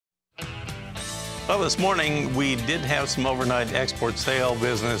Well, this morning we did have some overnight export sale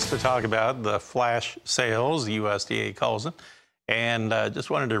business to talk about, the flash sales, the USDA calls it. And just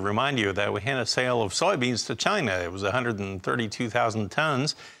wanted to remind you that we had a sale of soybeans to China. It was 132,000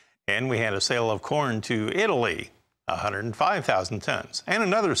 tons. And we had a sale of corn to Italy, 105,000 tons. And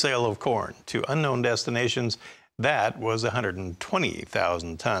another sale of corn to unknown destinations. That was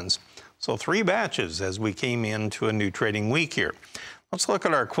 120,000 tons. So 3 batches as we came into a new trading week here. Let's look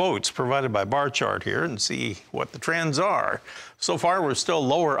at our quotes provided by bar chart here and see what the trends are. So far, we're still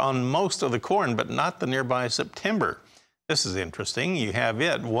lower on most of the corn, but not the nearby September. This is interesting. You have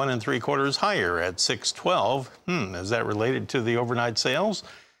it 1 3/4 higher at 612. Is that related to the overnight sales?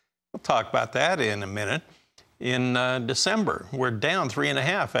 We'll talk about that in a minute. In December, we're down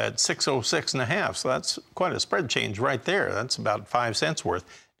 3.5 at 606.5. So that's quite a spread change right there. That's about 5 cents worth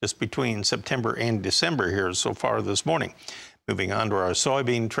just between September and December here so far this morning. Moving on to our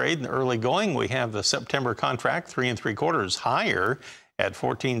soybean trade in the early going, we have the September contract 3 3/4 higher at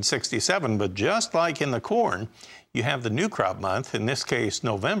 14.67. But just like in the corn, you have the new crop month, in this case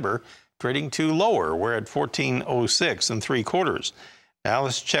November, trading to lower. We're at 14.06 3/4. Now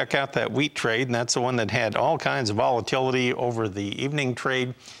let's check out that wheat trade, and that's the one that had all kinds of volatility over the evening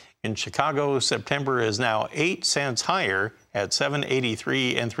trade. In Chicago, September is now 8 cents higher at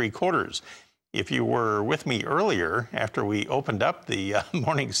 7.83 3/4. If you were with me earlier, after we opened up the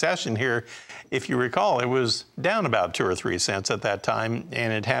morning session here, if you recall, it was down about 2 or 3 cents at that time,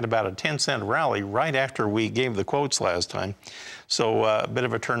 and it had about a 10-cent rally right after we gave the quotes last time. So a bit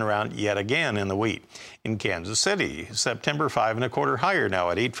of a turnaround yet again in the wheat. In Kansas City, September 5 1/4 higher now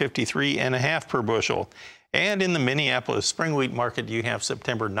at 8.53.5 per bushel. And in the Minneapolis spring wheat market, you have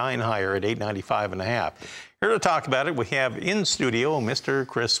September 9 higher at 8.95.5. Here to talk about it, we have in studio Mr.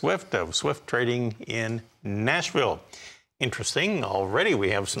 Chris Swift of Swift Trading in Nashville. Interesting. Already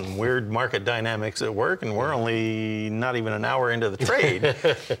we have some weird market dynamics at work, and we're only not even an hour into the trade.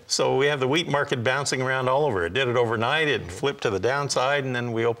 So we have the wheat market bouncing around all over. It did it overnight. It flipped to the downside, and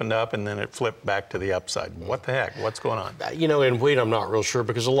then we opened up, and then it flipped back to the upside. What the heck? What's going on? You know, in wheat, I'm not real sure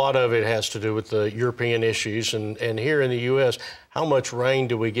because a lot of it has to do with the European issues. And here in the U.S., how much rain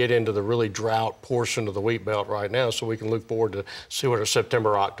do we get into the really drought portion of the wheat belt right now, so we can look forward to see what our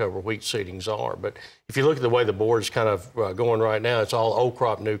September, October wheat seedings are. But if you look at the way the board is kind of going right now, it's all old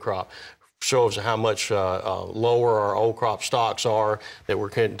crop, new crop. Shows how much lower our old crop stocks are, that we're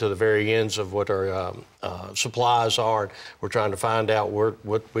getting to the very ends of what our supplies are. We're trying to find out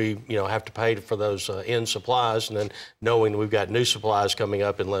what we have to pay for those end supplies, and then knowing we've got new supplies coming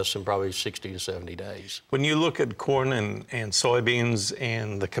up in less than probably 60 to 70 days. When you look at corn and soybeans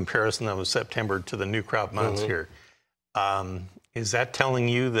and the comparison of September to the new crop months here, is that telling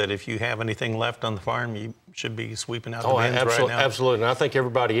you that if you have anything left on the farm, you should be sweeping out the bins right now? Absolutely. And I think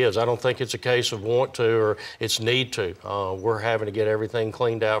everybody is. I don't think it's a case of want to or it's need to. We're having to get everything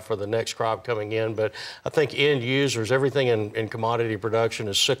cleaned out for the next crop coming in. But I think end users, everything in commodity production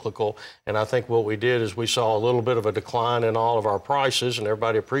is cyclical. And I think what we did is we saw a little bit of a decline in all of our prices, and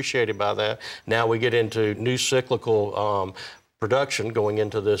everybody appreciated by that. Now we get into new cyclical production going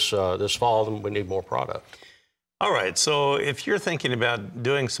into this fall, and we need more product. All right, so if you're thinking about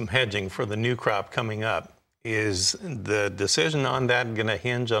doing some hedging for the new crop coming up, is the decision on that going to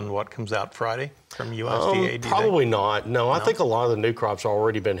hinge on what comes out Friday from USDA? Probably not. No, I think a lot of the new crops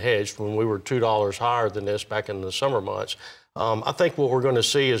already been hedged when we were $2 higher than this back in the summer months. I think what we're going to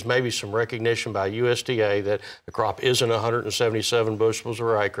see is maybe some recognition by USDA that the crop isn't 177 bushels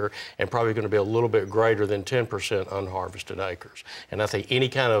per acre and probably going to be a little bit greater than 10% unharvested acres. And I think any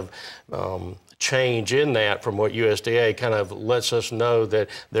kind of change in that from what USDA kind of lets us know that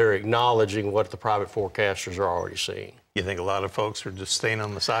they're acknowledging what the private forecasters are already seeing. You think a lot of folks are just staying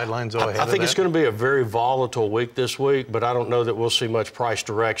on the sidelines? I think it's going to be a very volatile week this week, but I don't know that we'll see much price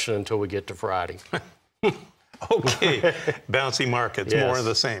direction until we get to Friday. Okay, bouncy markets, yes. More of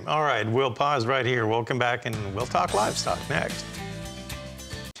the same. All right, we'll pause right here. We'll come back and we'll talk livestock next.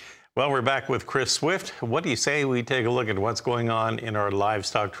 Well, we're back with Chris Swift. What do you say we take a look at what's going on in our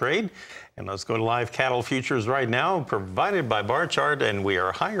livestock trade? And let's go to live cattle futures right now, provided by bar chart, and we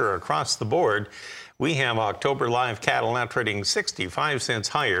are higher across the board. We have October live cattle now trading 65 cents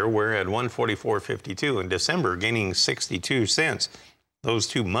higher. We're at 144.52 in December, gaining 62 cents. Those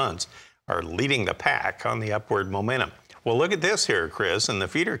 2 months are leading the pack on the upward momentum. Well, look at this here, Chris, in the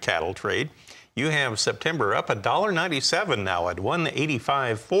feeder cattle trade. You have September up $1.97 now at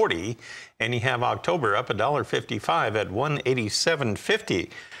 185.40, and you have October up $1.55 at 187.50.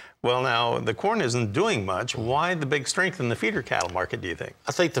 Well, now, the corn isn't doing much. Why the big strength in the feeder cattle market, do you think?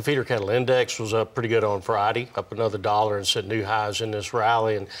 I think the feeder cattle index was up pretty good on Friday, up another $1 and set new highs in this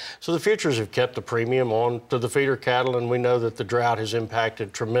rally. And so the futures have kept the premium on to the feeder cattle, and we know that the drought has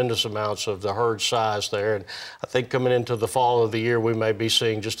impacted tremendous amounts of the herd size there. And I think coming into the fall of the year, we may be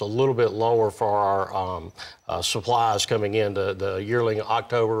seeing just a little bit lower for our supplies coming in, the yearling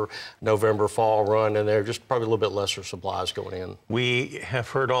October, November fall run, and they're just probably a little bit lesser supplies going in. We have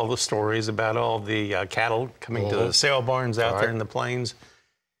heard all the stories about all the cattle coming to the sale barns out there in the plains.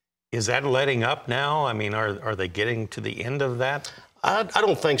 Is that letting up now? I mean, are they getting to the end of that? I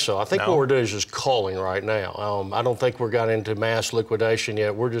don't think so. I think what we're doing is just culling right now. I don't think we're got into mass liquidation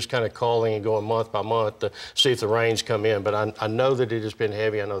yet. We're just kind of culling and going month by month to see if the rains come in. But I know that it has been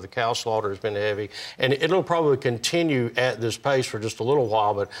heavy. I know the cow slaughter has been heavy. And it'll probably continue at this pace for just a little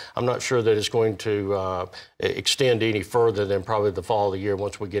while, but I'm not sure that it's going to extend any further than probably the fall of the year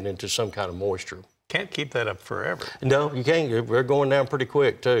once we get into some kind of moisture. Can't keep that up forever. No, you can't. We're going down pretty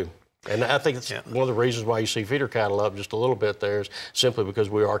quick, too. And I think it's one of the reasons why you see feeder cattle up just a little bit there is simply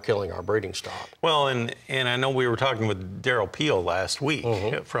because we are killing our breeding stock. Well, and I know we were talking with Darrell Peel last week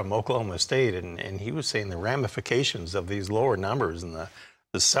from Oklahoma State, and he was saying the ramifications of these lower numbers and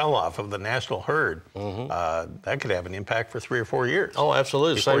the sell-off of the national herd, that could have an impact for 3 or 4 years. Oh,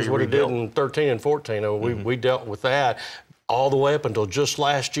 absolutely. Same as what it did in 13 and 14. We dealt with that all the way up until just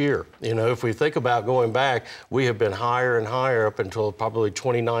last year. You know, if we think about going back, we have been higher and higher up until probably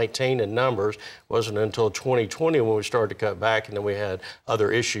 2019 in numbers. It wasn't until 2020 when we started to cut back, and then we had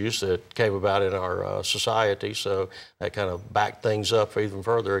other issues that came about in our society, so that kind of backed things up even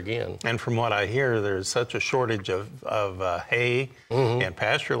further again. And from what I hear, there's such a shortage of hay and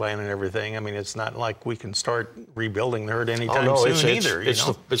pasture land and everything. I mean, it's not like we can start rebuilding the herd anytime soon either. It's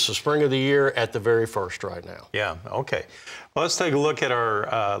the spring of the year at the very first right now. Yeah, okay. Well, let's take a look at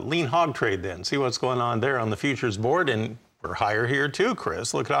our lean hog trade then, see what's going on there on the futures board. And we're higher here too,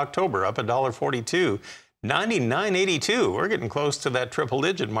 Chris. Look at October, up $1.42, 99.82. We're getting close to that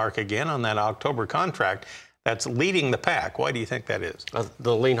triple-digit mark again on that October contract. That's leading the pack. Why do you think that is?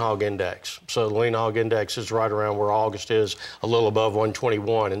 The lean hog index. So the lean hog index is right around where August is, a little above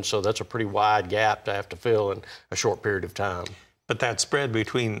 121, and so that's a pretty wide gap to have to fill in a short period of time. But that spread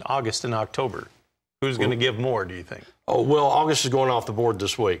between August and October, who's going to give more, do you think? Oh, well, August is going off the board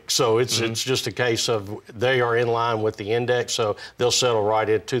this week. So it's just a case of they are in line with the index, so they'll settle right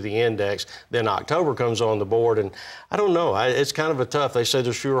into the index. Then October comes on the board, and I don't know. It's kind of a tough. They say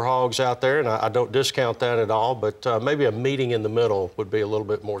there's fewer hogs out there, and I don't discount that at all, but maybe a meeting in the middle would be a little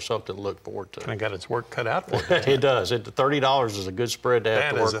bit more something to look forward to. Kind of got its work cut out for it. It does. $30 is a good spread to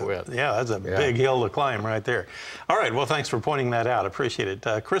have to work with. Yeah, that's a big hill to climb right there. All right, well, thanks for pointing that out. Appreciate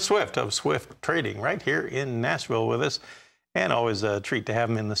it. Chris Swift of Swift Trading right here in Nashville with us. And always a treat to have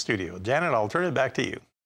him in the studio. Janet, I'll turn it back to you.